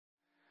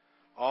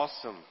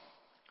Awesome.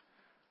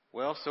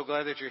 Well, so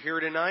glad that you're here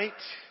tonight.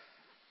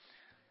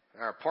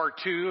 Our part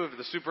 2 of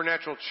the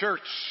Supernatural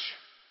Church.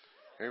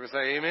 Everybody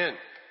say amen.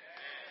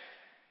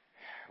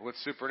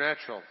 What's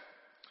supernatural?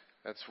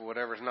 That's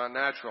whatever's not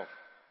natural.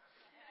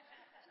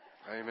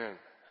 Amen.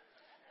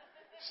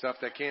 Stuff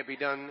that can't be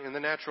done in the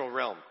natural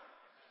realm.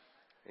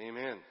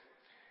 Amen.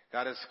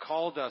 God has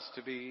called us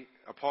to be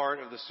a part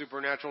of the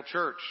supernatural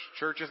church.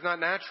 Church is not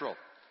natural.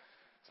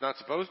 It's not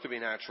supposed to be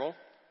natural.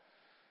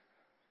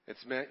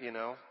 It's meant,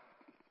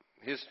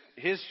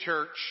 His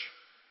church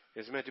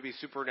is meant to be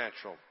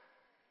supernatural.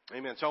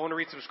 Amen. So I want to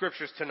read some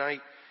scriptures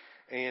tonight,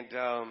 and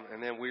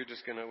then we're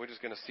just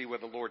gonna see where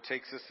the Lord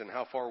takes us and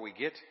how far we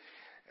get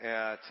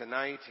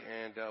tonight,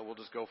 and we'll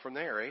just go from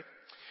there, eh?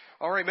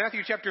 All right,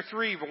 Matthew chapter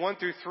 3, 1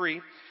 through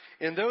 3.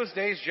 In those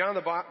days, John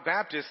the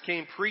Baptist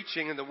came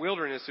preaching in the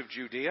wilderness of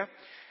Judea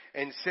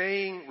and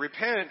saying,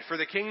 "Repent, for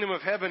the kingdom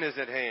of heaven is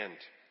at hand.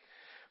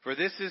 For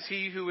this is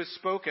he who is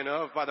spoken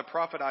of by the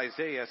prophet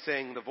Isaiah,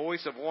 saying, the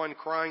voice of one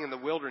crying in the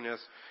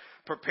wilderness,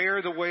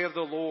 prepare the way of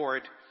the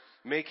Lord,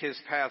 make his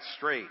path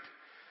straight."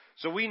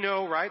 So we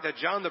know, right, that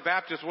John the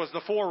Baptist was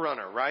the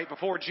forerunner, right,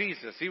 before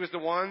Jesus. He was the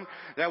one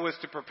that was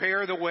to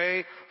prepare the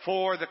way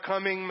for the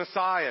coming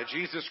Messiah,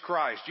 Jesus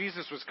Christ.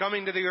 Jesus was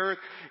coming to the earth.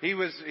 He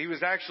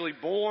was actually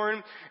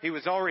born. He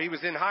was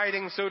in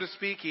hiding, so to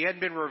speak. He hadn't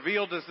been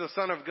revealed as the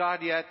Son of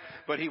God yet,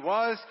 but he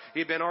was. He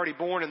had been already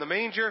born in the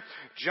manger.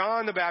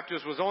 John the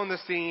Baptist was on the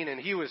scene,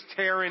 and he was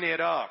tearing it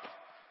up.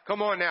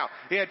 Come on now.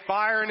 He had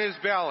fire in his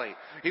belly.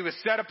 He was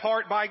set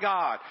apart by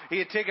God. He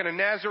had taken a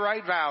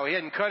Nazirite vow. He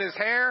hadn't cut his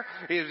hair.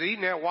 He was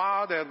eating that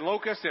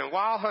locust and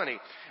wild honey.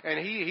 And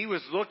he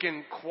was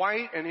looking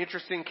quite an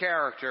interesting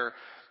character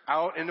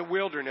out in the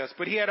wilderness.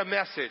 But he had a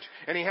message,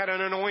 and he had an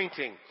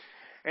anointing.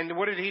 And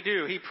what did he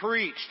do? He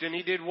preached. And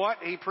he did what?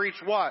 He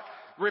preached what?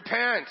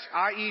 Repent,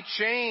 i.e.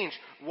 change.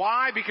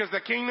 Why? Because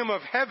the kingdom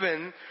of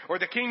heaven, or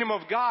the kingdom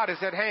of God,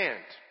 is at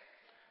hand.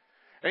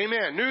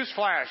 Amen.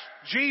 Newsflash.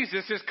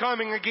 Jesus is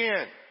coming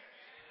again.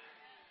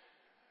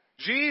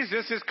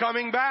 Jesus is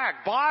coming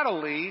back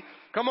bodily.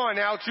 Come on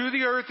now, to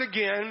the earth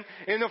again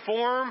in the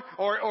form,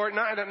 or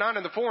not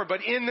in the form,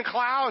 but in the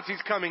clouds.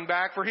 He's coming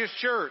back for his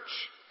church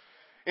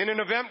in an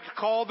event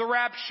called the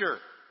rapture.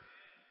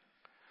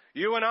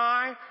 You and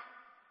I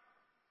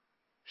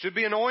should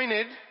be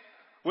anointed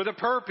with a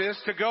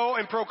purpose to go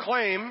and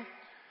proclaim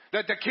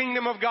that the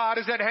kingdom of God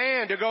is at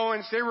hand, to go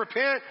and say,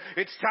 repent.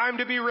 It's time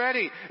to be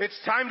ready. It's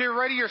time to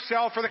ready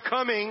yourself for the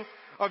coming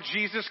of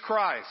Jesus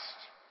Christ.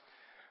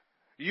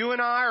 You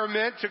and I are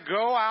meant to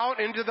go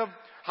out into the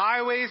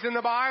highways and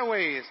the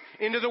byways,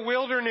 into the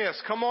wilderness.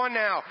 Come on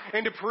now.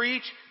 And to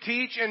preach,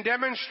 teach, and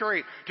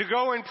demonstrate. To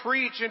go and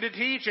preach and to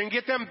teach and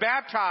get them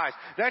baptized.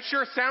 That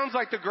sure sounds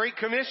like the Great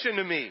Commission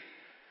to me.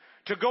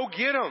 To go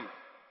get them.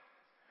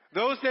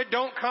 Those that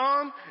don't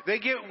come,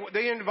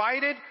 they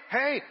invited.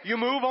 Hey, you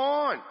move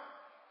on.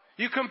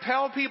 You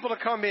compel people to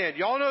come in.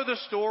 Y'all know the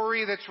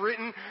story that's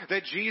written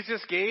that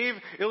Jesus gave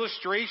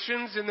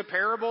illustrations in the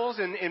parables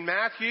in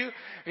Matthew.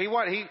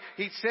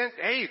 He sent,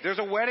 hey, there's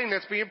a wedding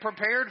that's being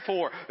prepared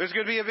for. There's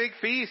going to be a big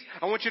feast.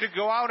 I want you to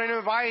go out and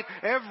invite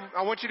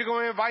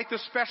the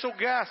special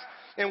guests.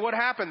 And what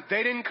happened?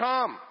 They didn't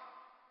come.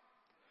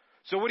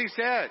 So what he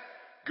said,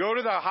 go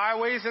to the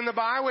highways and the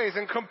byways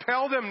and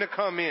compel them to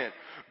come in.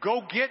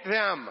 Go get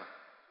them.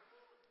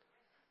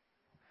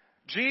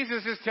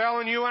 Jesus is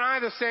telling you and I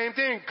the same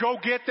thing. Go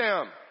get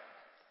them.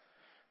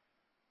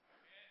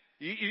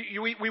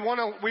 We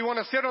want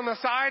to sit on the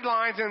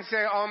sidelines and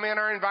say, oh man,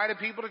 I invited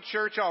people to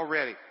church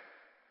already.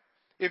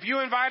 If you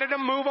invited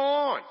them, move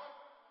on.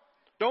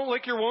 Don't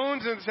lick your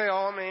wounds and say,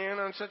 oh man,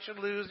 I'm such a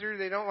loser.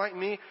 They don't like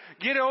me.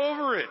 Get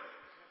over it.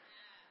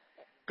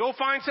 Go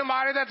find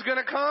somebody that's going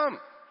to come.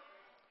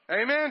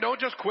 Amen.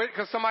 Don't just quit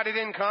because somebody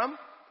didn't come.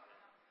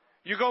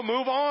 You go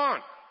move on,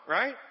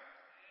 right?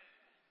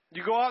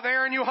 You go out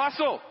there and you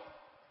hustle.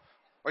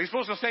 Are you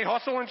supposed to say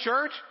hustle in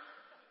church?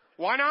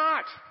 Why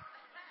not?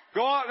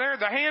 Go out there.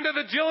 The hand of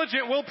the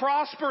diligent will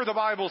prosper, the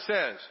Bible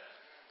says.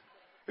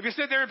 If you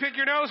sit there and pick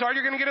your nose, all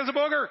you're going to get is a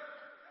booger.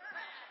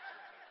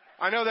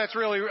 I know that's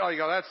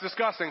that's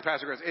disgusting,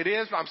 Pastor Chris. It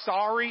is. I'm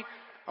sorry.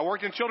 I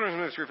worked in children's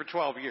ministry for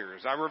 12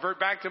 years. I revert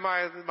back to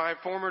my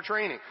former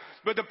training.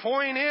 But the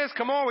point is,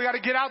 come on, we got to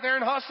get out there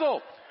and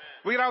hustle.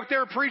 We get out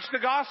there and preach the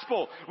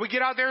gospel. We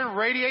get out there and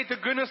radiate the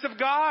goodness of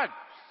God.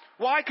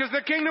 Why? Because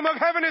the kingdom of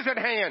heaven is at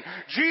hand.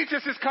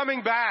 Jesus is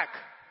coming back.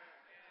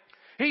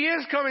 He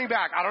is coming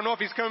back. I don't know if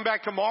he's coming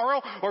back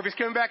tomorrow or if he's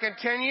coming back in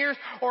 10 years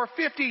or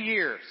 50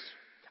 years.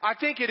 I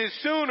think it is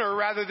sooner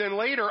rather than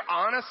later,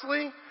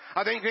 honestly.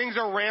 I think things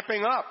are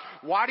ramping up.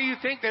 Why do you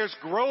think there's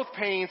growth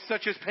pains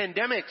such as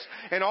pandemics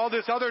and all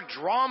this other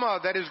drama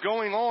that is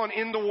going on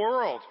in the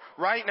world?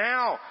 right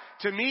now.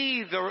 To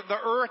me, the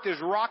earth is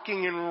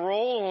rocking and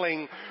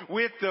rolling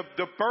with the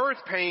birth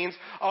pains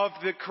of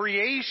the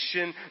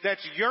creation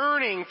that's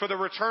yearning for the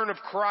return of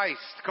Christ.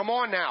 Come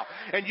on now.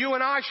 And you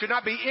and I should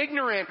not be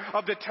ignorant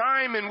of the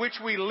time in which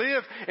we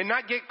live and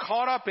not get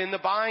caught up in the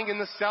buying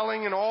and the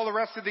selling and all the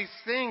rest of these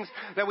things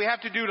that we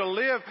have to do to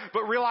live,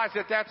 but realize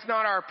that that's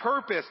not our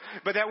purpose,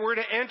 but that we're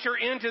to enter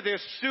into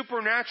this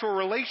supernatural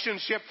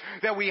relationship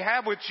that we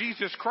have with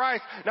Jesus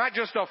Christ, not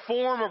just a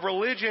form of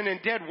religion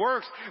and dead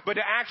works, but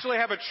to actually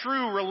have a true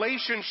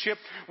relationship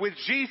with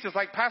Jesus,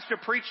 like Pastor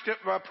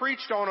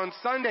preached on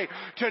Sunday,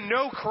 to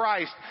know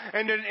Christ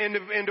and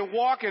to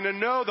walk and to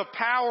know the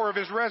power of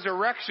His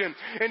resurrection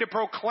and to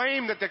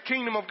proclaim that the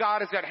kingdom of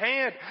God is at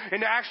hand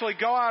and to actually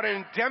go out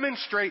and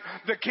demonstrate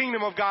the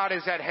kingdom of God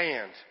is at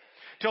hand.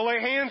 To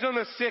lay hands on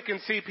the sick and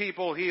see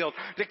people healed.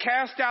 To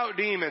cast out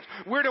demons.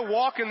 We're to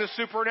walk in the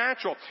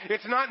supernatural.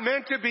 It's not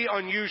meant to be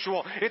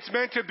unusual. It's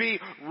meant to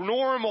be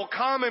normal,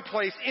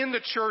 commonplace in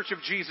the church of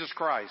Jesus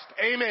Christ.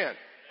 Amen.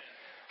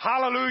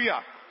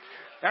 Hallelujah.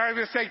 I'm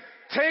going to say,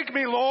 take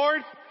me,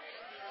 Lord.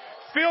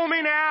 Fill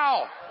me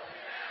now.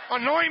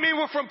 Anoint me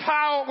with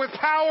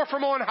power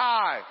from on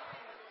high.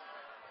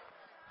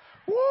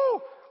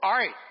 Woo. All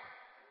right.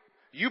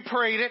 You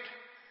prayed it.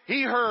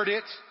 He heard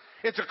it.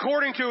 It's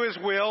according to His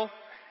will.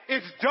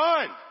 It's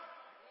done.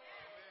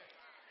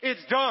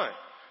 It's done.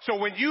 So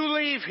when you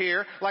leave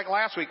here, like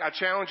last week, I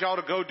challenged y'all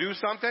to go do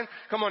something.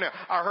 Come on now.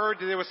 I heard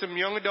that there was some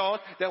young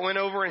adults that went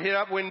over and hit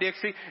up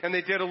Winn-Dixie and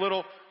they did a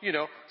little,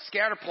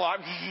 scatter plot,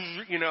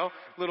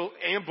 little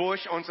ambush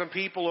on some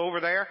people over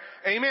there.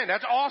 Amen.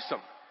 That's awesome.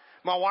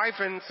 My wife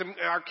and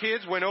our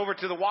kids went over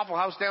to the Waffle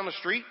House down the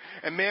street,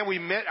 and man, we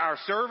met our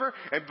server,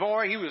 and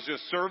boy, he was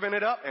just serving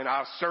it up, and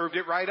I served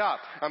it right up.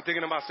 I'm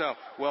thinking to myself,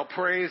 well,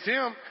 praise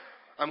Him.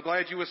 I'm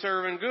glad you were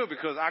serving good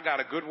because I got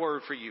a good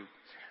word for you.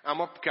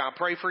 Can I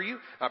pray for you?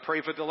 I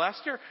pray for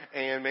DeLester,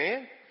 and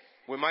man,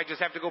 we might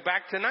just have to go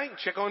back tonight and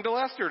check on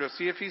DeLester to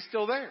see if he's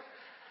still there.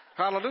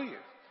 Hallelujah.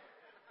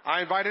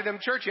 I invited him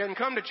to church. He hasn't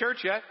come to church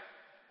yet,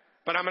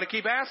 but I'm going to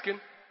keep asking.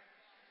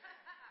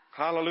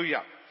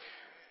 Hallelujah.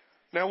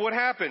 Now what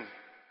happened?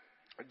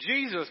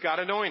 Jesus got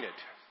anointed.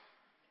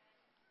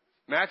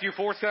 Matthew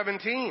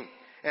 4:17.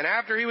 And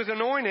after He was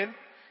anointed,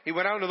 He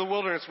went out into the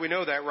wilderness. We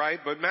know that, right?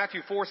 But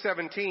Matthew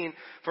 4:17,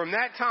 from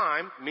that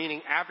time,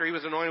 meaning after He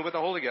was anointed with the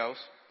Holy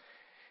Ghost,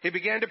 He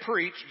began to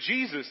preach,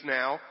 Jesus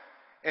now,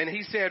 and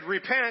He said,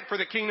 repent, for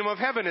the kingdom of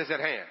heaven is at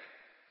hand.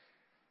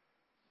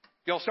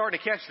 Y'all starting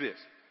to catch this.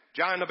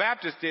 John the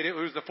Baptist did it,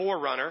 who was the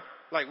forerunner,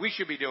 like we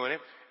should be doing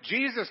it.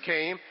 Jesus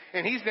came,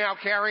 and He's now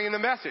carrying the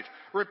message.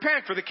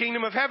 Repent, for the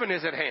kingdom of heaven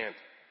is at hand.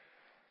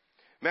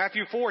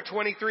 Matthew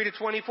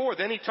 4:23-24.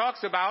 Then He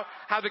talks about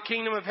how the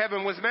kingdom of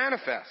heaven was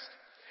manifest.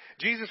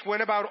 Jesus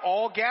went about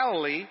all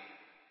Galilee,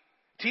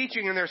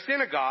 teaching in their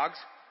synagogues,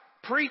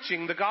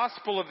 preaching the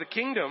gospel of the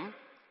kingdom.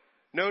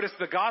 Notice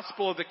the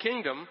gospel of the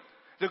kingdom,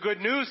 the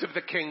good news of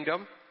the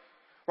kingdom.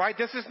 Right?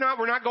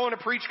 We're not going to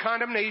preach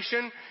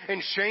condemnation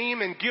and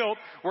shame and guilt.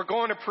 We're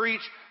going to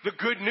preach the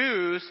good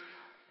news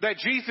that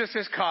Jesus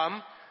has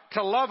come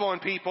to love on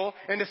people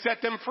and to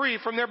set them free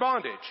from their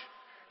bondage.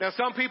 Now,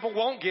 some people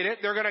won't get it.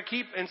 They're going to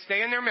keep and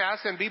stay in their mess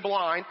and be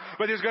blind.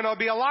 But there's going to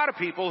be a lot of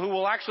people who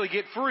will actually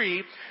get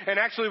free and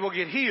actually will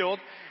get healed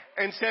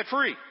and set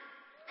free.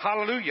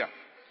 Hallelujah.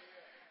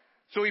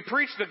 So He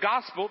preached the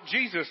gospel,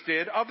 Jesus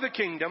did, of the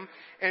kingdom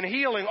and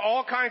healing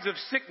all kinds of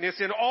sickness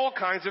and all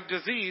kinds of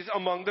disease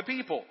among the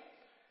people.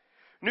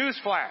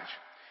 Newsflash.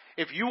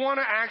 If you want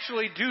to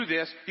actually do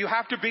this, you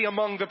have to be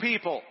among the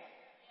people.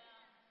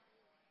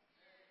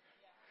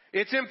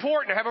 It's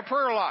important to have a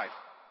prayer life.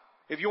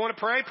 If you want to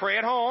pray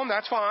at home.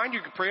 That's fine.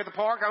 You can pray at the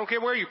park. I don't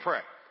care where you pray.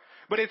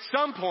 But at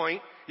some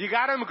point, you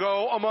got to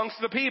go amongst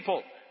the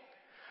people.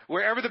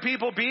 Wherever the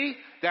people be,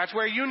 that's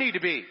where you need to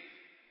be.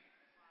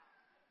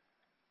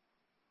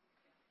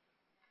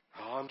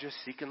 Oh, I'm just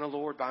seeking the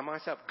Lord by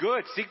myself.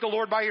 Good. Seek the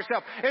Lord by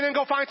yourself. And then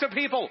go find some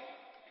people.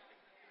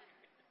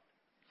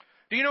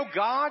 Do you know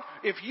God,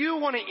 if you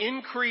want to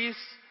increase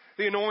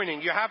the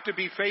anointing, you have to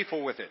be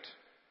faithful with it.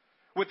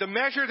 With the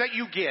measure that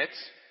you get,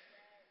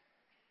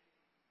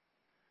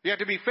 you have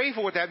to be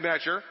faithful with that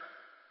measure.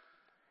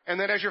 And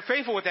then as you're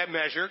faithful with that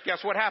measure,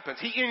 guess what happens?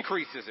 He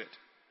increases it.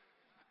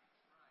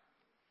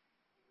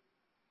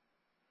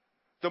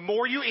 The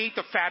more you eat,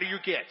 the fatter you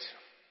get.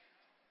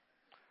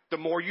 The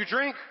more you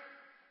drink,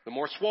 the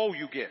more swole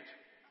you get.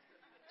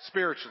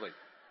 Spiritually.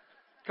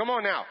 Come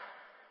on now.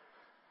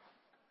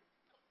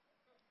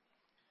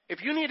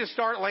 If you need to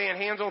start laying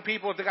hands on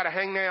people if they got a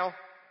hangnail,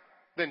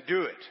 then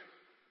do it.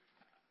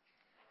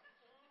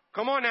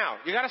 Come on now.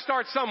 You got to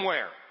start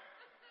somewhere.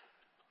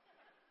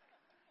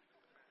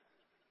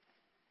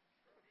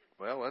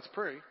 Well, let's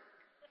pray.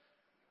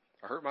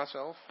 I hurt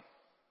myself.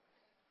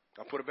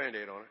 I'll put a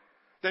Band-Aid on it.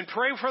 Then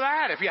pray for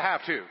that if you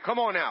have to. Come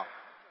on now.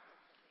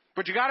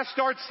 But you got to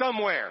start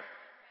somewhere.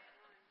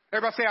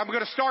 Everybody say, I'm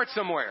going to start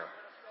somewhere.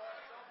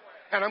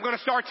 And I'm going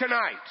to start tonight.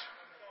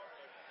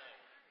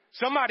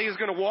 Somebody is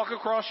going to walk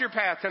across your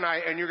path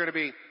tonight and you're going to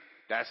be,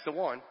 that's the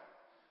one.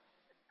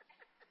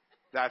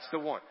 That's the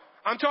one.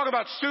 I'm talking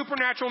about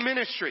supernatural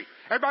ministry.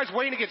 Everybody's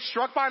waiting to get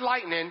struck by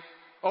lightning.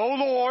 Oh,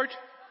 Lord.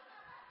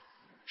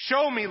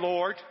 Show me,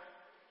 Lord,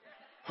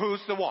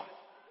 who's the one.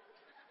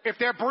 If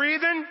they're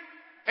breathing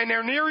and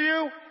they're near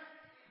you,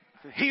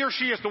 he or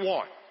she is the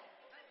one.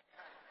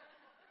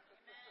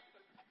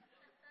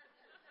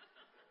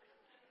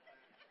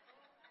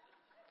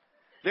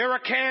 They're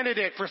a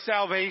candidate for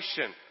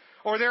salvation,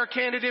 or they're a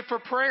candidate for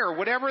prayer,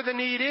 whatever the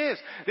need is.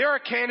 They're a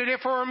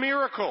candidate for a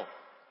miracle.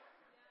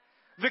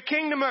 The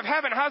kingdom of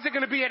heaven, how's it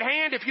going to be at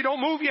hand if you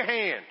don't move your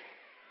hand?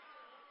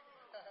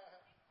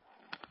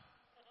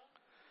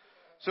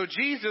 So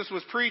Jesus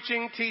was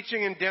preaching,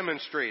 teaching, and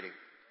demonstrating.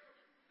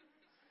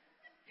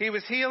 He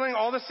was healing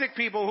all the sick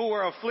people who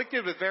were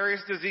afflicted with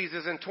various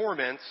diseases and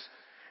torments,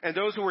 and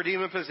those who were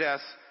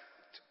demon-possessed,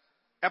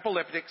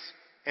 epileptics,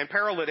 and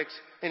paralytics,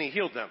 and he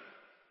healed them.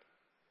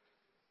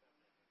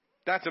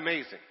 That's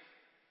amazing.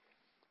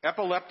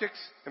 Epileptics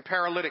and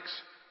paralytics,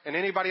 and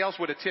anybody else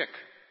with a tick.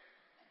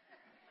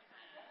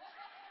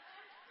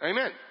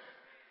 Amen.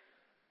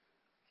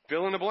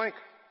 Fill in the blank.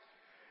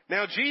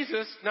 Now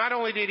Jesus, not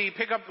only did he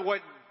pick up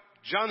what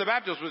John the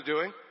Baptist was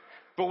doing,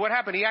 but what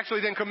happened? He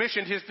actually then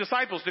commissioned his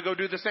disciples to go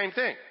do the same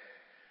thing.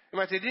 You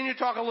might say, didn't you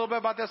talk a little bit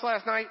about this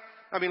last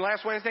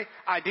Wednesday?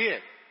 I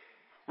did.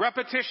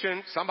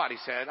 Repetition, somebody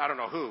said, I don't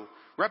know who,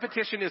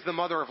 repetition is the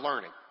mother of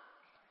learning.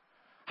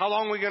 How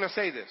long are we going to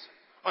say this?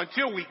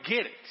 Until we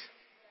get it.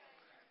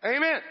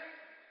 Amen.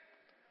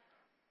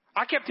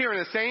 I kept hearing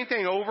the same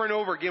thing over and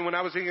over again when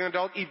I was a young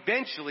adult.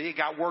 Eventually, it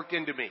got worked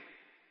into me.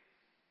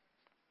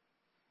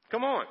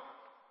 Come on.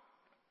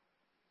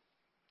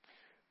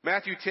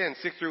 Matthew 10,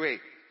 6 through 8.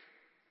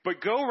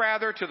 But go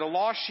rather to the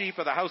lost sheep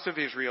of the house of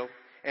Israel,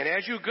 and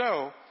as you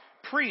go,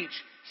 preach,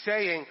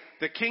 saying,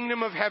 the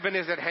kingdom of heaven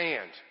is at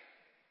hand.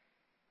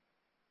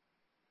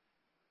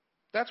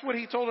 That's what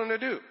he told them to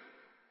do.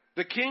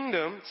 The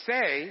kingdom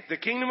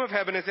of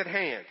heaven is at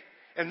hand.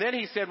 And then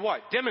he said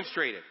what?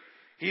 Demonstrate it.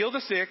 Heal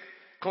the sick,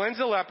 cleanse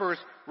the lepers,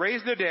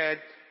 raise the dead,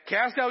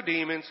 cast out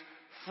demons.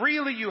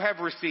 Freely you have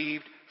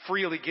received,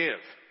 freely give.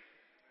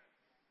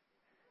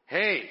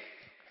 Hey,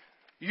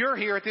 you're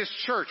here at this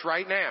church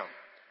right now.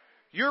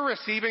 You're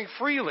receiving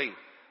freely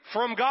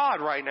from God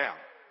right now.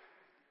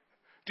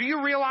 Do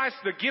you realize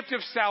the gift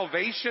of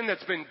salvation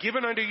that's been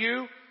given unto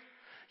you?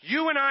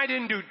 You and I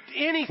didn't do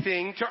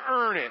anything to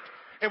earn it.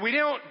 And we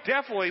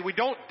definitely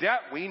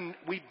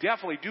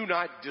do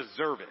not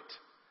deserve it.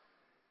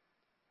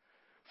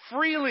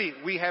 Freely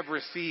we have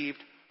received,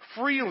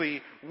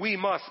 freely we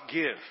must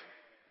give.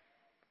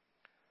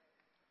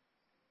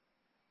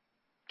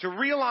 To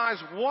realize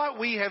what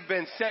we have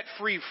been set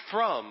free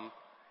from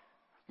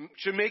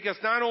should make us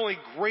not only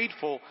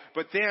grateful,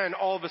 but then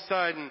all of a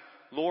sudden,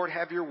 Lord,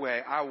 have your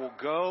way. I will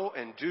go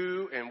and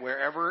do and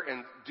wherever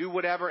and do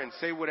whatever and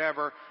say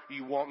whatever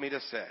you want me to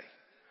say.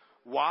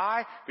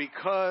 Why?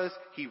 Because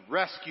he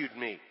rescued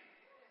me.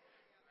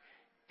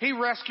 He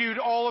rescued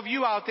all of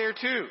you out there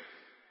too.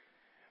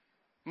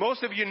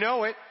 Most of you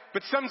know it,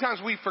 but sometimes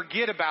we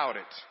forget about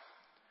it.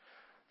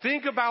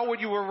 Think about what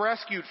you were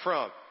rescued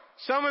from.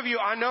 Some of you,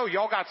 I know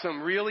y'all got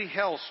some really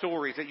hell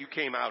stories that you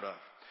came out of.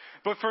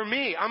 But for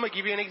me, I'm going to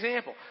give you an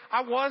example.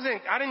 I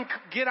didn't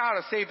get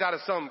saved out of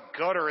some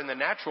gutter in the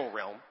natural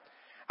realm.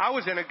 I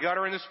was in a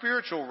gutter in the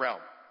spiritual realm.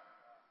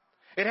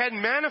 It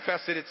hadn't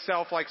manifested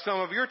itself like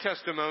some of your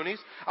testimonies.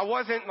 I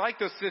wasn't like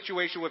the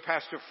situation with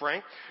Pastor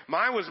Frank.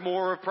 Mine was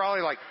more of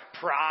probably like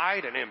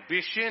pride and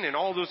ambition and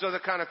all those other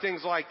kind of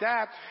things like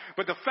that.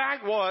 But the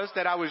fact was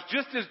that I was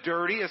just as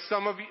dirty as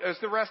as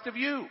the rest of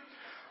you.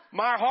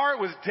 My heart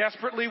was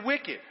desperately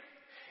wicked.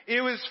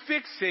 It was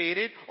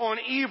fixated on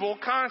evil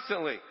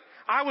constantly.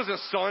 I was a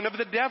son of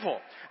the devil.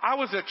 I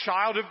was a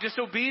child of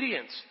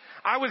disobedience.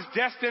 I was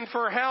destined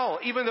for hell,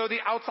 even though the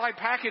outside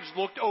package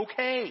looked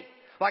okay,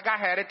 like I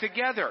had it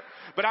together.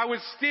 But I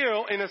was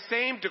still in the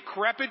same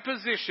decrepit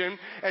position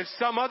as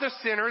some other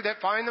sinner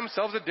that find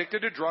themselves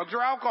addicted to drugs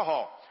or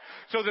alcohol.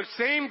 So the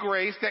same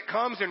grace that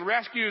comes and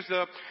rescues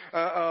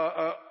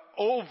the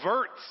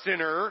overt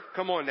sinner,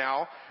 come on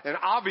now, an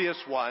obvious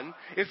one,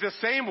 is the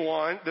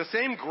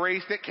same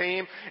grace that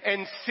came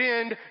and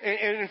sinned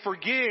and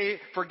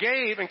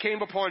forgave and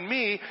came upon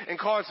me and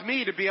caused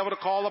me to be able to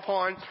call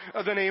upon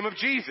the name of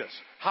Jesus.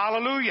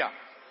 Hallelujah.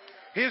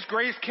 His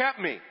grace kept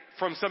me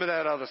from some of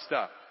that other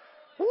stuff.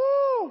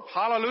 Woo!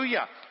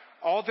 Hallelujah.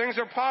 All things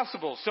are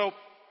possible. So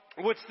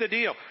what's the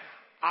deal?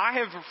 I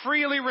have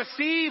freely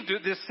received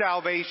this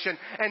salvation,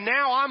 and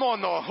now I'm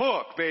on the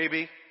hook,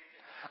 baby.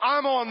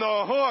 I'm on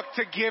the hook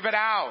to give it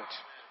out.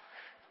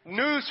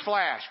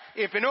 Newsflash.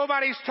 If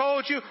nobody's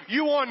told you,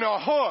 you on the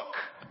hook.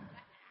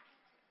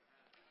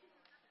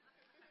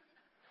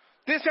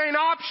 This ain't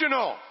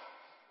optional.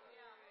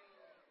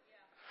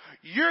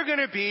 You're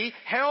going to be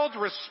held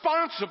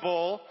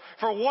responsible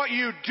for what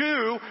you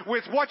do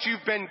with what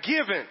you've been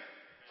given.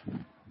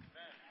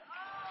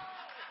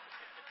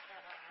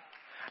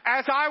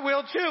 As I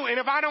will too. And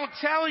if I don't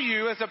tell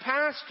you as a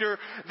pastor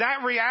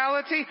that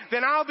reality,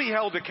 then I'll be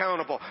held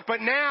accountable.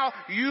 But now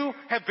you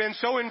have been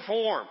so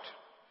informed.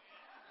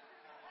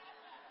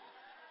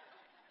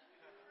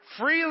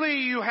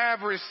 Freely you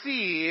have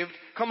received.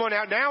 Come on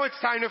out. Now it's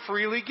time to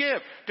freely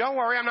give. Don't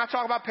worry, I'm not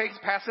talking about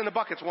passing the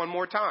buckets one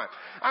more time.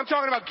 I'm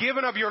talking about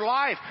giving of your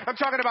life. I'm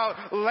talking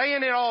about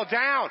laying it all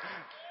down.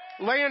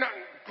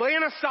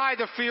 Laying aside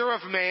the fear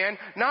of man,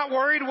 not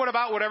worried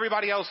about what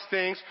everybody else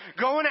thinks,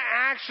 going to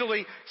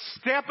actually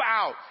step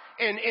out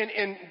and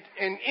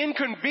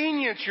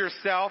inconvenience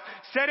yourself,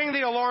 setting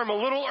the alarm a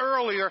little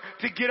earlier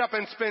to get up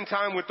and spend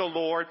time with the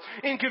Lord,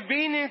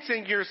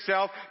 inconveniencing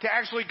yourself to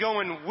actually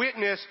go and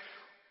witness.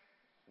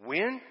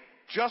 When?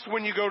 Just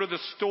when you go to the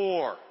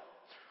store.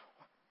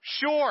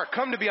 Sure,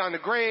 come to Beyond the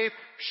Grave.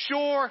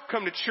 Sure,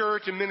 come to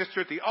church and minister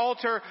at the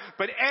altar.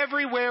 But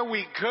everywhere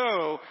we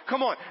go,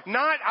 come on,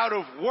 not out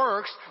of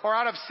works or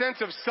out of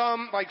sense of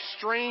some like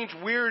strange,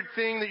 weird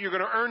thing that you're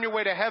going to earn your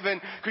way to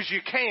heaven because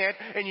you can't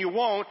and you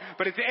won't.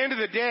 But at the end of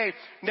the day,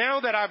 now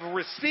that I've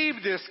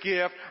received this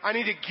gift, I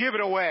need to give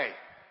it away.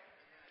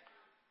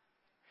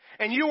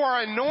 And you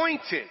are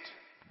anointed.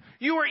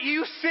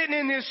 You sitting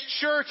in this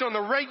church on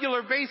the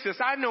regular basis.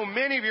 I know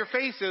many of your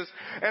faces,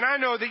 and I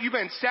know that you've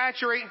been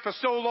saturating for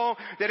so long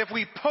that if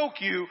we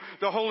poke you,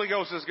 the Holy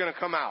Ghost is going to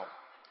come out.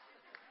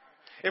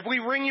 If we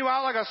wring you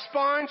out like a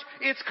sponge,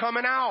 it's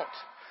coming out.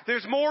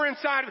 There's more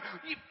inside.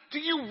 Do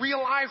you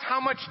realize how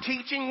much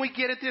teaching we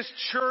get at this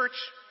church?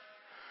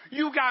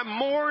 You got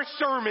more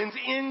sermons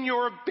in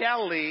your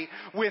belly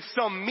with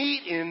some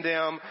meat in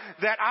them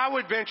that I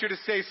would venture to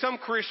say some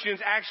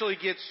Christians actually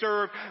get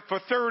served for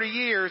 30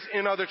 years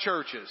in other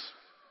churches.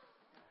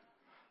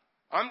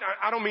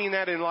 I don't mean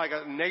that in like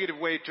a negative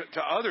way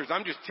to others.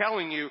 I'm just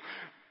telling you,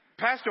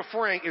 Pastor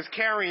Frank is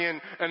carrying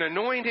an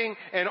anointing,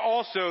 and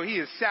also he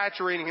is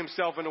saturating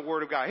himself in the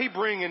Word of God. He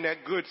bringing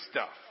that good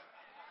stuff.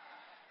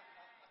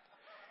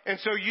 And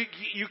so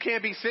you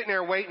can't be sitting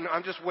there waiting.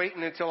 I'm just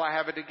waiting until I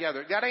have it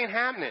together. That ain't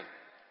happening.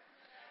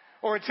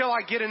 Or until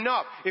I get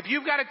enough. If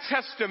you've got a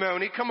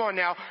testimony, come on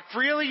now,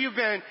 freely you've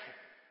been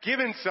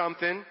given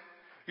something,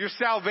 your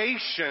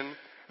salvation,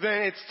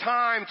 then it's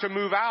time to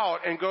move out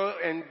and go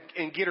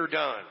and get her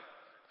done.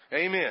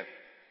 Amen.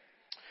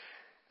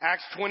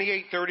 Acts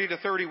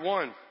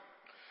 28:30-31.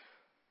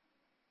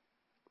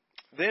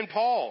 Then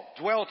Paul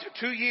dwelt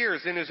 2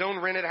 years in his own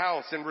rented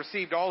house and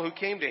received all who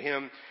came to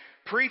him,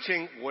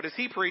 preaching. What is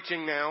he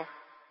preaching now?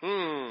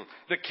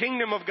 The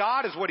kingdom of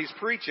God is what he's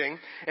preaching,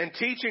 and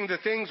teaching the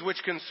things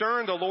which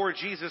concern the Lord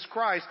Jesus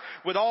Christ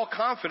with all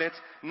confidence,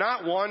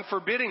 not one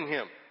forbidding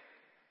him.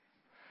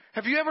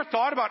 Have you ever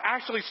thought about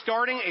actually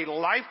starting a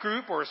life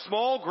group or a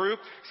small group?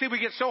 See, we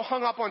get so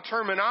hung up on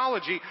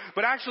terminology,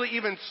 but actually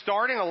even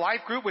starting a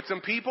life group with some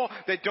people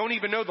that don't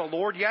even know the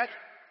Lord yet?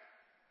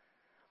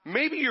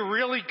 Maybe you're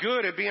really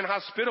good at being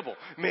hospitable.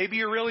 Maybe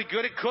you're really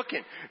good at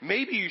cooking.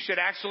 Maybe you should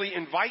actually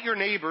invite your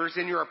neighbors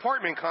in your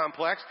apartment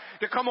complex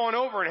to come on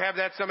over and have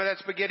some of that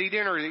spaghetti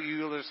dinner that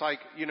you just like,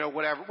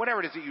 whatever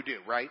it is that you do,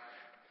 right?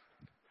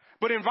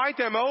 But invite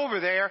them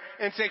over there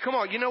and say, come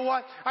on, you know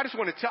what? I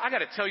got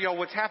to tell y'all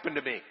what's happened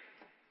to me.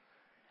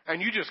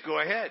 And you just go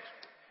ahead.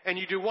 And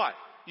you do what?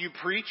 You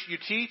preach, you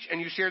teach,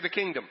 and you share the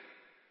kingdom.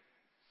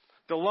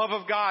 The love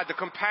of God, the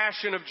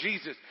compassion of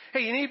Jesus.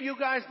 Hey, any of you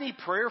guys need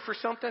prayer for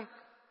something?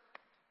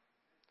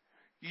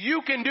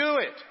 You can do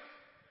it.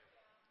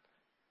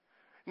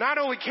 Not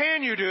only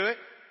can you do it,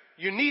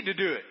 you need to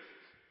do it.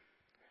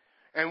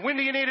 And when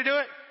do you need to do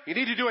it? You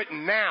need to do it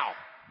now.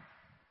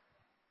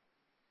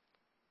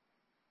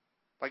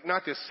 Like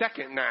not this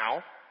second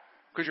now,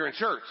 because you're in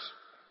church.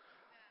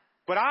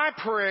 But I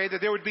pray that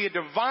there would be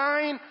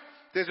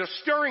there's a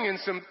stirring in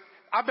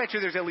I bet you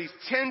there's at least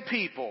 10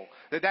 people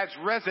that's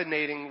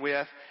resonating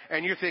with,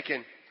 and you're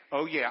thinking,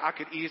 oh yeah, I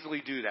could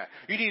easily do that.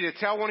 You need to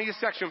tell one of your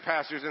section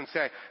pastors and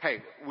say, hey,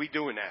 we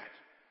doing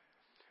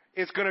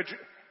that.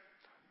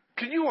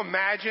 Can you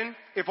imagine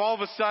if all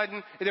of a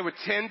sudden there were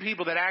 10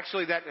 people that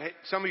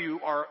some of you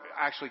are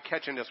actually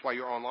catching this while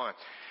you're online.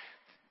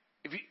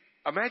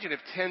 Imagine if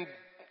 10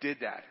 did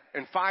that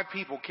and 5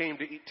 people came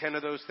to eat 10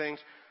 of those things.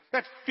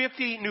 That's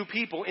 50 new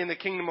people in the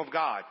kingdom of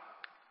God.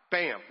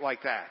 Bam,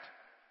 like that.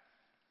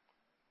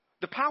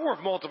 The power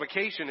of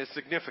multiplication is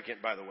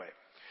significant, by the way.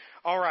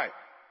 All right.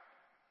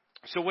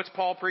 So what's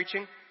Paul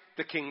preaching?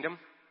 The kingdom.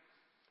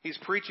 He's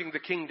preaching the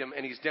kingdom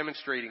and he's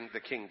demonstrating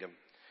the kingdom.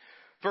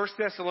 1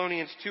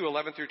 Thessalonians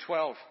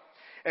 2:11-12.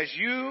 As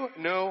you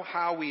know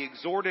how we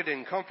exhorted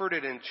and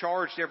comforted and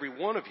charged every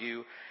one of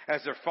you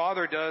as their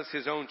father does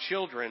his own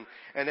children,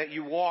 and that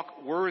you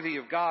walk worthy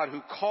of God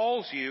who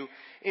calls you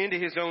into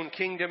his own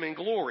kingdom and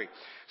glory.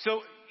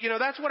 So,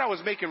 that's what I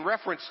was making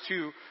reference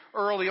to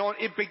early on.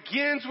 It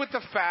begins with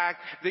the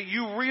fact that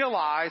you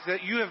realize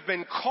that you have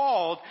been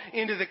called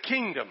into the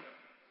kingdom.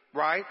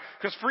 Right?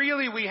 Because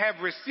freely we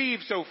have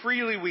received, so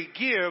freely we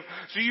give.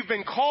 So you've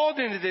been called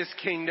into this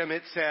kingdom,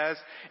 it says.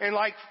 And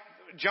like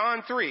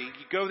John 3, you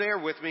go there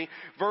with me.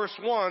 Verse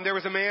 1, there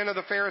was a man of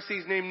the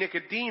Pharisees named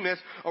Nicodemus,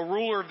 a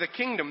ruler of the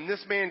kingdom.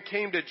 This man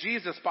came to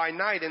Jesus by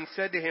night and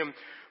said to him,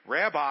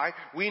 Rabbi,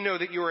 we know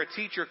that you are a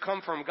teacher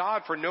come from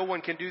God, for no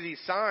one can do these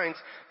signs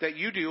that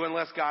you do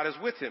unless God is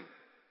with him.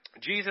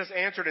 Jesus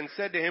answered and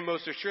said to him,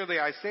 most assuredly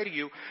I say to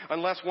you,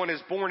 unless one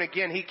is born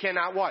again, he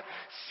cannot what?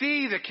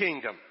 See the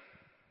kingdom.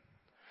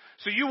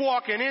 So you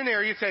walking in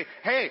there, you say,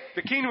 hey,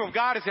 the kingdom of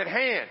God is at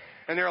hand.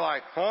 And they're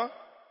like, huh?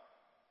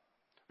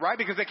 Right?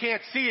 Because they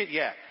can't see it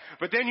yet.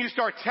 But then you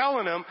start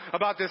telling them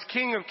about this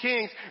King of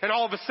Kings, and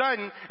all of a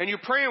sudden, and you're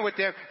praying with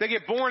them, they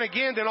get born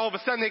again, then all of a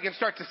sudden they can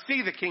start to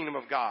see the kingdom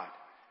of God.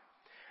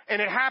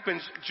 And it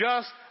happens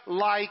just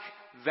like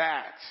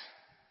that.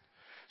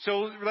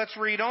 So let's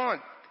read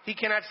on. He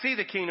cannot see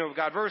the kingdom of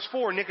God. Verse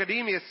 4,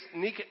 Nicodemus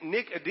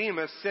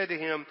said to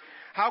him,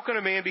 how can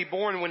a man be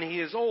born when he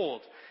is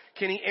old?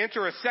 Can he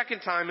enter a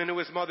second time into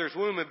his mother's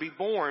womb and be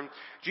born?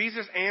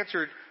 Jesus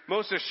answered,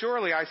 most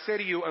assuredly I say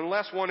to you,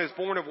 unless one is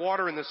born of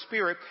water and the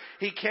Spirit,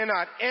 he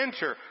cannot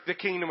enter the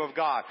kingdom of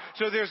God.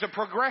 So there's a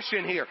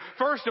progression here.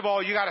 First of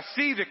all, you got to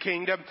see the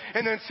kingdom,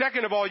 and then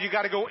second of all, you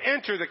got to go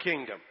enter the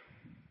kingdom.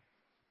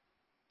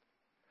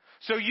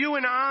 So you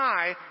and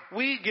I,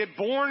 we get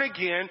born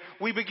again,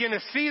 we begin to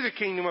see the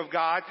kingdom of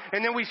God,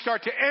 and then we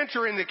start to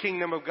enter in the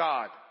kingdom of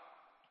God.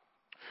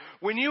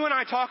 When you and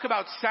I talk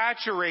about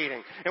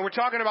saturating, and we're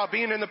talking about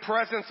being in the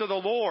presence of the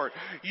Lord,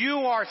 you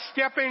are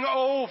stepping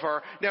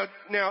over.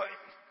 Now,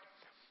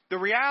 the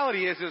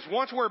reality is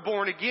once we're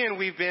born again,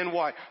 we've been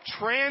what?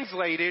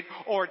 Translated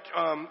or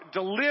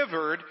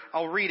delivered.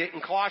 I'll read it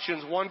in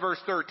Colossians 1 verse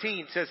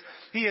 13. It says,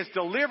 he has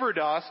delivered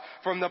us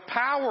from the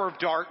power of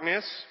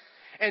darkness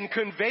and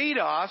conveyed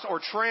us or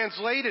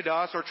translated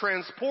us or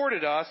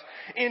transported us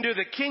into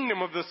the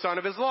kingdom of the Son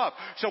of his love.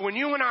 So when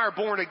you and I are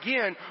born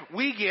again,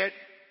 we get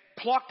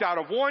plucked out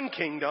of one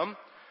kingdom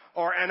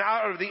and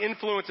out of the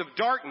influence of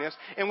darkness,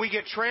 and we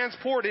get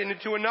transported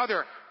into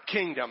another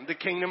kingdom, the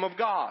kingdom of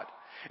God.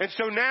 And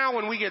so now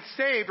when we get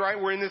saved,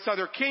 right, we're in this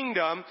other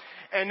kingdom,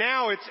 and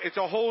now it's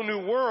a whole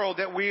new world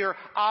that we are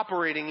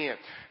operating in.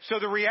 So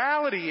the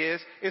reality is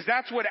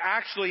that's what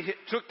actually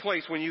took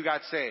place when you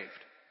got saved.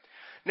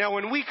 Now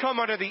when we come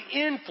under the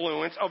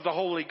influence of the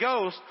Holy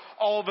Ghost,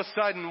 all of a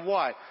sudden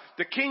what?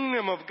 The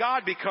kingdom of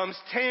God becomes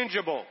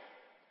tangible.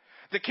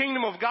 The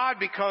kingdom of God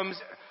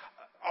becomes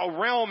a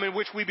realm in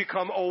which we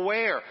become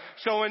aware.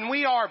 So when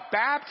we are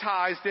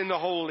baptized in the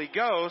Holy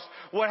Ghost,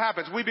 what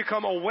happens? We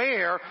become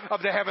aware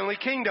of the heavenly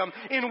kingdom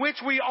in which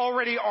we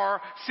already are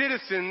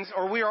citizens,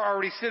 or we are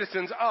already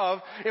citizens of,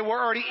 and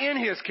we're already in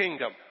his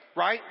kingdom,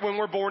 right? When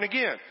we're born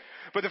again.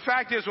 But the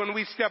fact is, when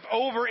we step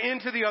over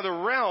into the other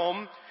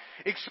realm,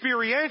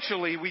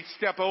 experientially we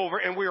step over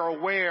and we are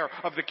aware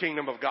of the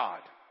kingdom of God.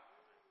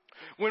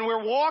 When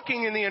we're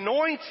walking in the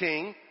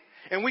anointing,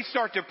 and we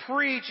start to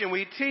preach and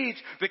we teach,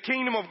 the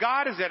kingdom of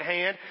God is at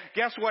hand,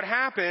 guess what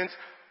happens?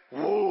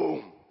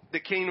 Whoa, the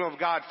kingdom of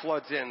God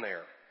floods in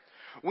there.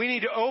 We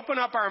need to open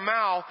up our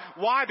mouth.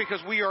 Why? Because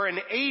we are an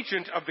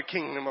agent of the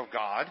kingdom of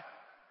God.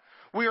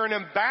 We are an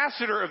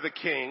ambassador of the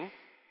King.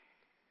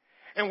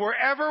 And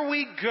wherever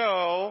we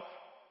go,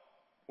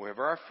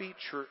 wherever our feet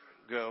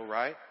go,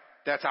 right?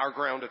 That's our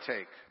ground to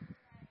take.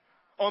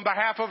 On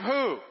behalf of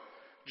who?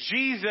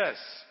 Jesus.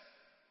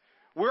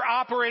 We're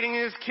operating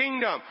in his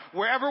kingdom.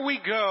 Wherever we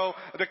go,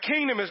 the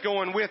kingdom is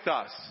going with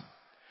us.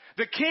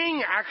 The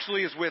King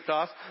actually is with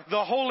us.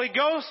 The Holy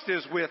Ghost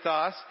is with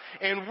us.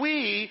 And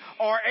we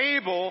are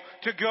able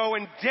to go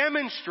and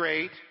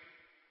demonstrate,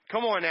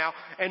 come on now,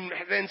 and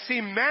then see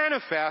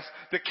manifest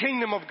the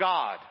kingdom of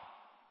God.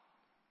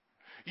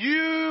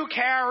 You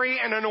carry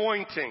an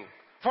anointing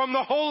from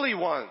the Holy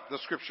One, the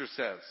scripture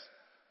says.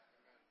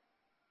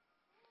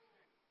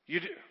 You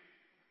do.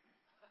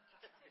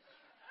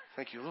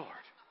 Thank you, Lord.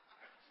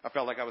 I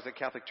felt like I was at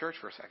Catholic church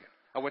for a second.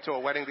 I went to a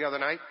wedding the other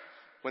night.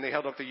 When they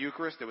held up the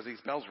Eucharist, there was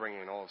these bells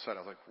ringing, and all of a sudden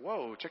I was like,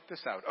 whoa, check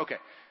this out. Okay,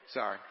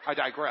 sorry. I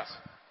digress.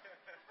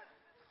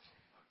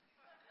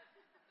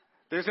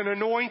 There's an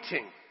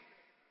anointing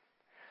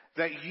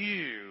that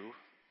you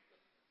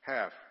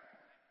have.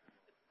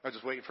 I was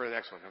just waiting for the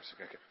next one.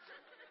 Okay.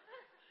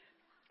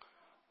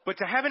 But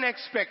to have an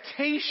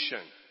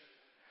expectation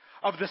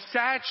of the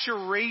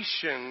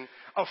saturation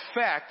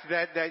effect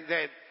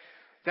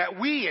that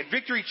we at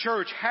Victory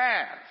Church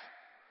have,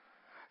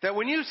 that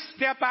when you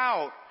step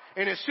out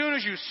and as soon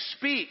as you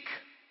speak,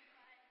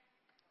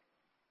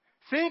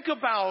 think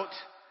about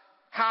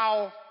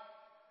how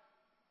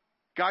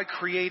God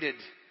created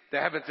the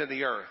heavens and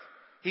the earth.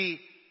 He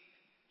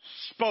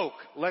spoke,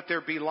 let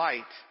there be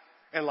light,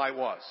 and light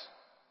was.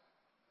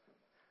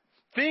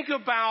 Think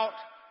about,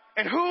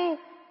 and who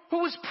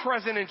was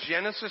present in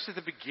Genesis at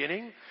the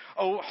beginning?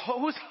 Oh,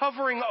 who's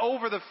hovering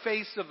over the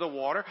face of the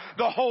water?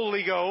 The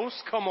Holy Ghost.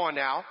 Come on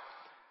now.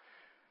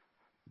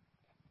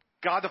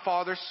 God the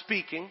Father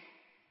speaking.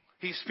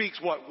 He speaks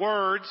what?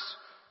 Words.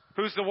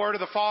 Who's the word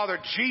of the Father?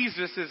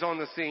 Jesus is on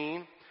the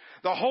scene.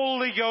 The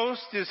Holy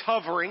Ghost is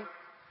hovering.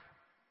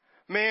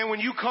 Man, when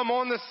you come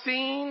on the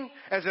scene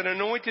as an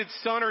anointed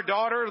son or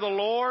daughter of the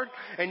Lord,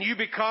 and you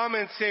become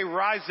and say,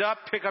 rise up,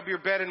 pick up your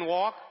bed and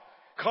walk.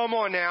 Come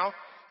on now.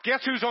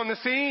 Guess who's on the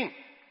scene?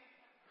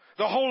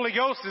 The Holy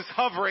Ghost is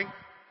hovering.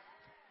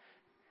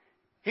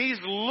 He's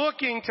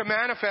looking to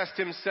manifest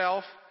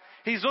himself.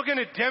 He's looking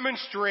to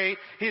demonstrate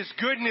His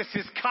goodness,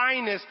 His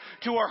kindness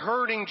to a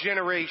hurting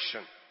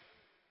generation.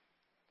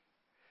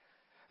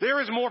 There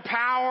is more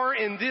power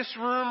in this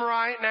room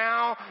right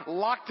now,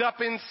 locked up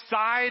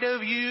inside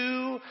of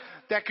you,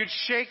 that could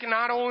shake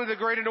not only the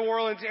greater New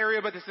Orleans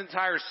area, but this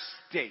entire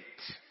state.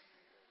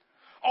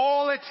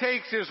 All it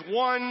takes is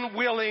one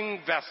willing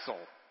vessel.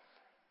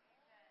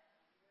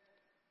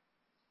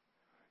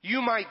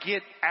 You might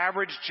get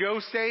average Joe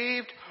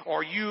saved,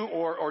 or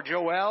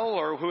Joel,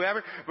 or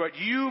whoever, but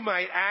you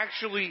might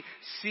actually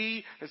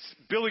see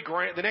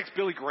the next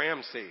Billy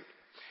Graham saved.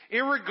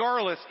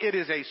 Irregardless, it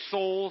is a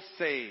soul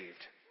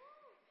saved.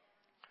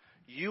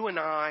 You and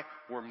I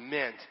were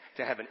meant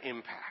to have an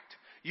impact.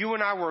 You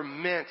and I were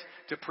meant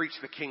to preach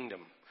the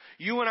kingdom.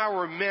 You and I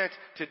were meant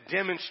to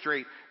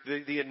demonstrate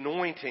the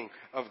anointing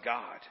of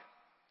God.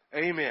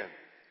 Amen.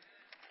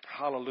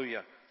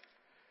 Hallelujah.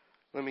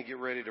 Let me get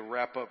ready to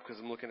wrap up because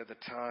I'm looking at the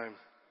time.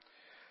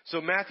 So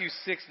Matthew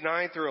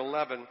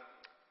 6:9-11.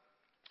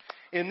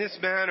 In this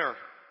manner,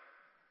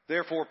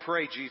 therefore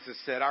pray, Jesus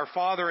said, Our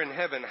Father in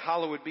heaven,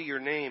 hallowed be your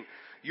name.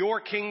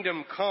 Your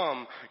kingdom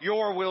come,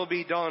 your will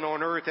be done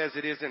on earth as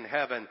it is in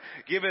heaven.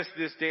 Give us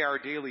this day our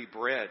daily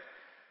bread.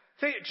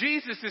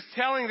 Jesus is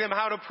telling them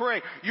how to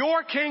pray.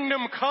 Your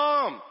kingdom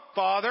come,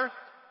 Father.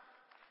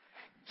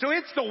 So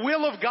it's the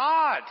will of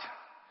God.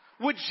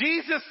 Would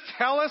Jesus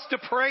tell us to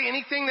pray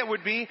anything that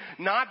would be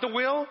not the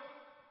will?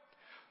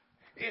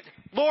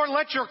 Lord,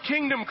 let your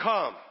kingdom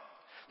come.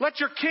 Let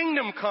your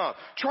kingdom come.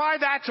 Try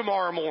that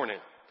tomorrow morning.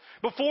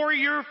 Before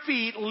your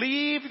feet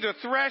leave the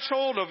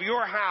threshold of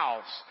your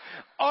house,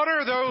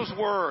 utter those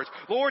words.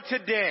 Lord,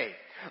 today,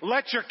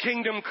 let your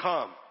kingdom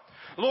come.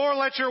 Lord,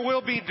 let your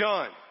will be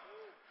done.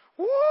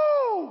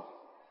 Woo!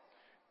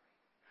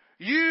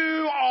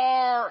 You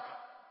are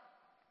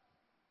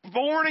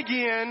born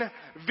again,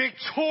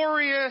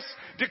 victorious,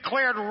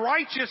 declared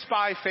righteous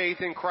by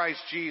faith in Christ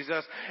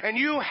Jesus, and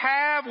you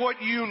have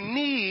what you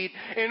need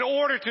in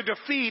order to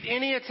defeat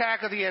any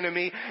attack of the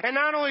enemy, and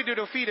not only to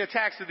defeat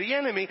attacks of the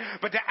enemy,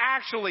 but to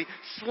actually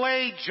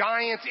slay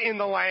giants in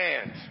the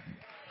land.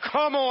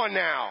 Come on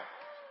now.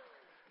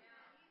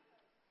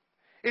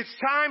 It's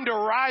time to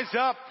rise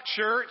up,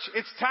 church.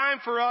 It's time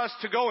for us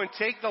to go and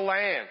take the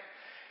land.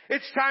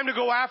 It's time to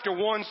go after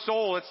one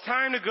soul. It's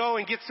time to go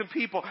and get some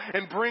people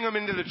and bring them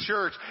into the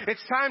church.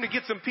 It's time to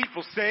get some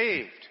people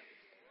saved.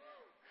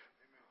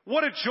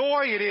 What a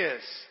joy it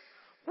is.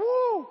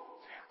 Woo!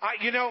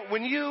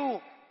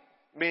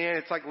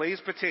 It's like Lay's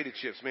potato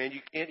chips, man.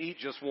 You can't eat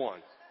just one.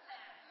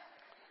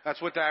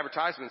 That's what the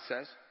advertisement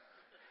says.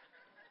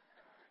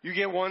 You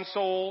get one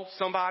soul,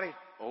 somebody,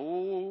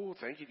 oh,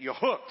 thank you. You're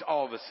hooked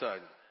all of a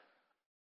sudden.